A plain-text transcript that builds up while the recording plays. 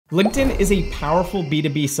LinkedIn is a powerful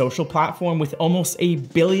B2B social platform with almost 1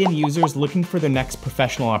 billion users looking for their next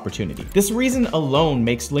professional opportunity. This reason alone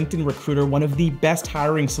makes LinkedIn Recruiter one of the best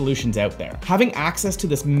hiring solutions out there. Having access to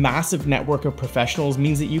this massive network of professionals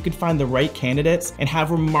means that you can find the right candidates and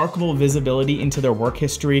have remarkable visibility into their work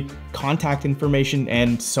history, contact information,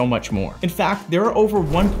 and so much more. In fact, there are over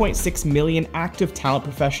 1.6 million active talent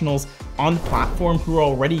professionals on the platform who are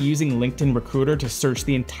already using LinkedIn Recruiter to search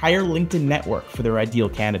the entire LinkedIn network for their ideal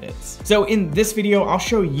candidates. So in this video, I'll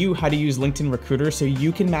show you how to use LinkedIn Recruiter so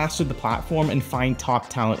you can master the platform and find top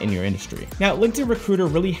talent in your industry. Now, LinkedIn Recruiter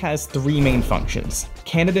really has 3 main functions: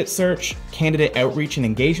 candidate search, candidate outreach and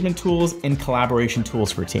engagement tools, and collaboration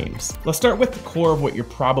tools for teams. Let's start with the core of what you're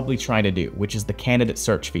probably trying to do, which is the candidate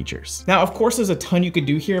search features. Now, of course, there's a ton you could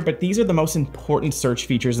do here, but these are the most important search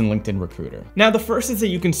features in LinkedIn Recruiter. Now, the first is that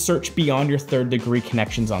you can search beyond your third-degree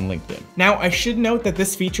connections on LinkedIn. Now, I should note that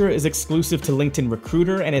this feature is exclusive to LinkedIn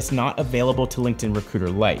Recruiter and it's not available to LinkedIn Recruiter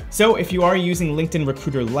Lite. So if you are using LinkedIn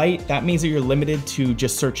Recruiter Lite, that means that you're limited to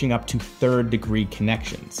just searching up to third-degree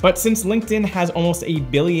connections. But since LinkedIn has almost 1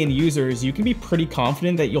 billion users, you can be pretty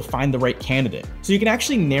confident that you'll find the right candidate. So you can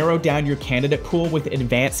actually narrow down your candidate pool with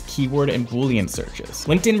advanced keyword and Boolean searches.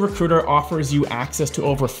 LinkedIn Recruiter offers you access to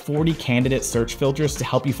over 40 candidate search filters to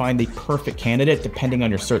help you find the perfect candidate depending on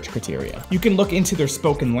your search criteria. You can look into their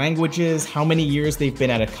spoken languages, how many years they've been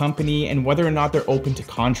at a company, and whether or not they're open to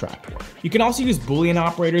contract work. You can also use Boolean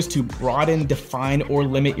operators to broaden, define, or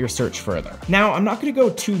limit your search further. Now, I'm not going to go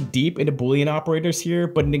too deep into Boolean operators here,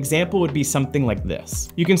 but an example would be something like this.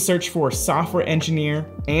 You can search for software engineer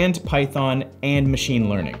and Python and machine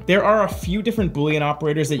learning. There are a few different Boolean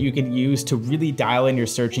operators that you can use to really dial in your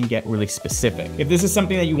search and get really specific. If this is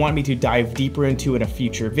something that you want me to dive deeper into in a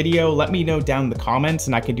future video, let me know down in the comments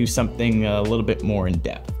and I can do something a little bit more in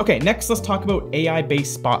depth. Okay, next let's talk about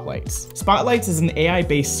AI-based spotlights. Spotlights is an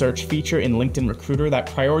AI-based search feature in LinkedIn Recruiter that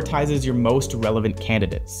prioritizes your most relevant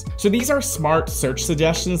candidates. So these are smart search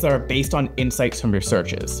suggestions that are based on insights from your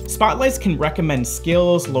searches. Spotlights can recommend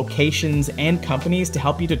skills, locations, and companies to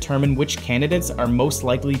help you determine which candidates are most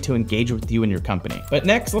likely to engage with you and your company. But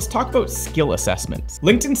next, let's talk about skill assessments.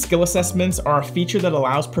 LinkedIn skill assessments are a feature that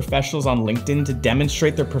allows professionals on LinkedIn to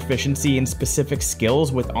demonstrate their proficiency in specific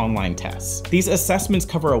skills with online tests. These assessments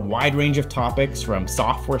cover a wide range of topics from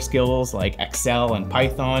software skills like Excel and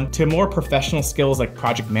Python to more professional skills like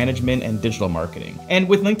project management and digital marketing. And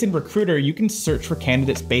with LinkedIn Recruiter, you can search for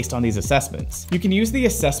candidates based on these assessments. You can use the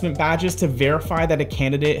assessment badges to verify that a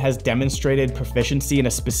candidate has demonstrated proficiency in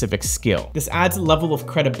a specific skill. This adds a level of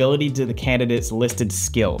credibility to the candidate's listed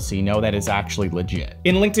skills, so you know that it's actually legit.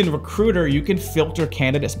 In LinkedIn Recruiter, you can filter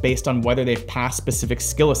candidates based on whether they've passed specific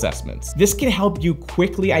skill assessments. This can help you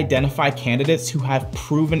quickly identify candidates who have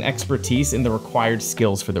proven expertise in the required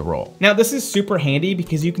skills for the role. Now, this is super handy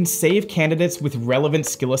because you can save candidates with relevant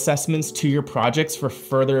skill assessments to your projects for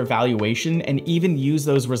further evaluation and even use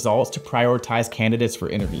those results to prioritize candidates for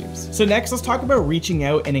interviews. So next, let's talk about reaching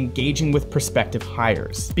out and engaging with prospective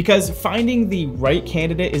hires. Because finding the right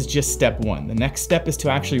candidate is just step 1. The next step is to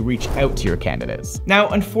actually reach out to your candidates. Now,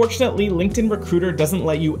 unfortunately, LinkedIn Recruiter doesn't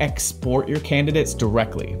let you export your candidates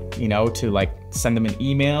directly, to send them an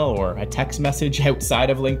email or a text message outside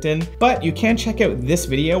of LinkedIn. But you can check out this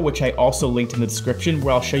video, which I also linked in the description,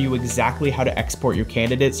 where I'll show you exactly how to export your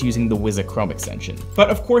candidates using the Wizard Chrome extension. But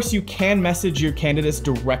of course, you can message your candidates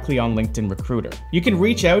directly on LinkedIn Recruiter. You can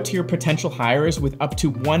reach out to your potential hires with up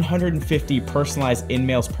to 150 personalized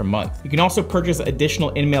in-mails per month. You can also purchase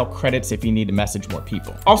additional in-mail credits if you need to message more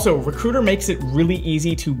people. Also, Recruiter makes it really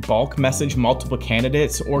easy to bulk message multiple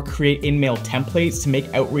candidates or create in-mail templates to make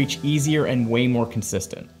outreach easier and way more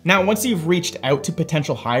consistent. Now, once you've reached out to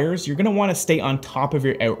potential hires, you're going to want to stay on top of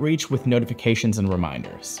your outreach with notifications and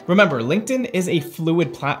reminders. Remember, LinkedIn is a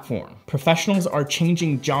fluid platform. Professionals are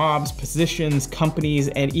changing jobs, positions, companies,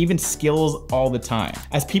 and even skills all the time.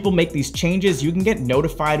 As people make these changes, you can get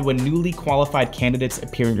notified when newly qualified candidates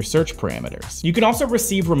appear in your search parameters. You can also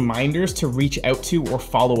receive reminders to reach out to or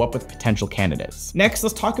follow up with potential candidates. Next,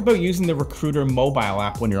 let's talk about using the Recruiter mobile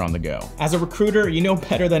app when you're on the go. As a recruiter, you know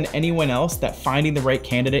better than anyone else that finding the right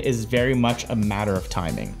candidate is very much a matter of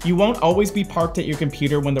timing. You won't always be parked at your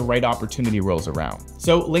computer when the right opportunity rolls around.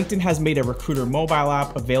 So LinkedIn has made a Recruiter mobile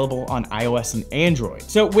app available on iOS and Android.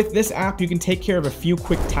 So with this app, you can take care of a few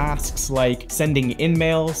quick tasks like sending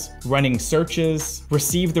in-mails, running searches,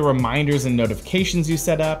 receive the reminders and notifications you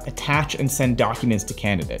set up, attach and send documents to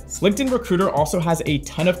candidates. LinkedIn Recruiter also has a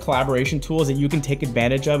ton of collaboration tools that you can take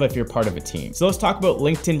advantage of if you're part of a team. So let's talk about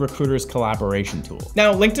LinkedIn Recruiter's collaboration tool.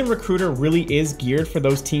 Now, LinkedIn Recruiter really really is geared for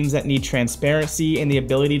those teams that need transparency and the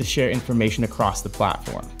ability to share information across the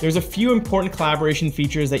platform. There's a few important collaboration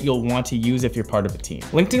features that you'll want to use if you're part of a team.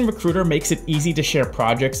 LinkedIn Recruiter makes it easy to share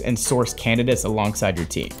projects and source candidates alongside your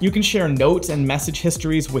team. You can share notes and message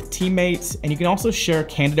histories with teammates, and you can also share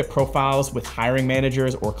candidate profiles with hiring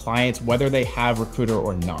managers or clients, whether they have Recruiter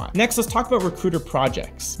or not. Next, let's talk about Recruiter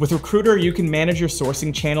projects. With Recruiter, you can manage your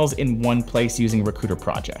sourcing channels in one place using Recruiter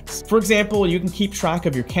projects. For example, you can keep track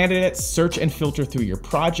of your candidates, search and filter through your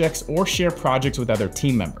projects, or share projects with other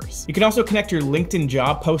team members. You can also connect your LinkedIn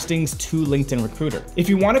job postings to LinkedIn Recruiter. If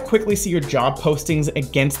you want to quickly see your job postings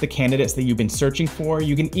against the candidates that you've been searching for,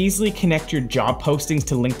 you can easily connect your job postings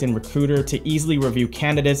to LinkedIn Recruiter to easily review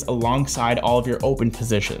candidates alongside all of your open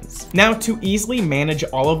positions. Now, to easily manage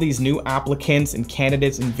all of these new applicants and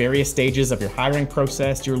candidates in various stages of your hiring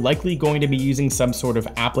process, you're likely going to be using some sort of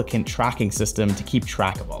applicant tracking system to keep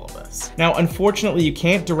track of all of this. Now, unfortunately, you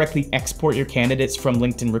can't directly export your candidates from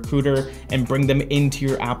LinkedIn Recruiter and bring them into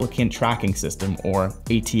your applicant tracking system, or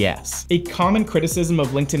ATS. A common criticism of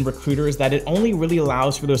LinkedIn Recruiter is that it only really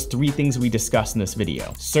allows for those three things we discussed in this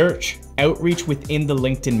video: search, outreach within the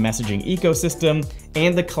LinkedIn messaging ecosystem,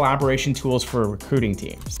 and the collaboration tools for recruiting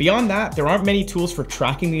teams. Beyond that, there aren't many tools for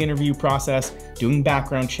tracking the interview process, doing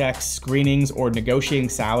background checks, screenings, or negotiating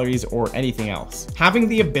salaries, or anything else. Having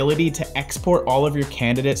the ability to export all of your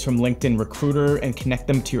candidates from LinkedIn Recruiter and connect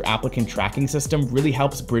them to your applicant tracking system really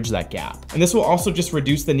helps bridge that gap. And this will also just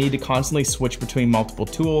reduce the need to constantly switch between multiple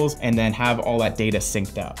tools and then have all that data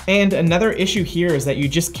synced up. And another issue here is that you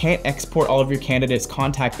just can't export all of your candidates'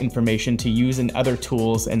 contact information to use in other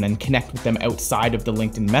tools and then connect with them outside of the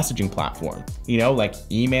LinkedIn messaging platform, like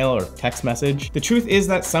email or text message. The truth is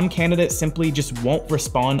that some candidates simply just won't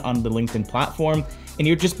respond on the LinkedIn platform, and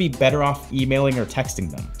you'd just be better off emailing or texting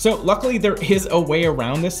them. So luckily there is a way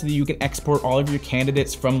around this so that you can export all of your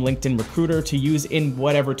candidates from LinkedIn Recruiter to use in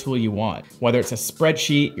whatever tool you want, whether it's a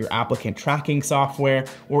spreadsheet, your applicant tracking software,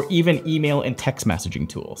 or even email and text messaging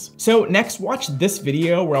tools. So next, watch this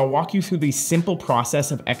video where I'll walk you through the simple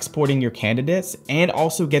process of exporting your candidates and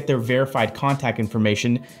also get their verified contact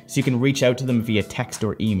information so you can reach out to them via text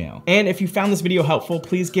or email. And if you found this video helpful,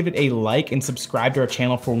 please give it a like and subscribe to our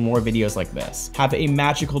channel for more videos like this. Have a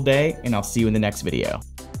magical day, and I'll see you in the next video.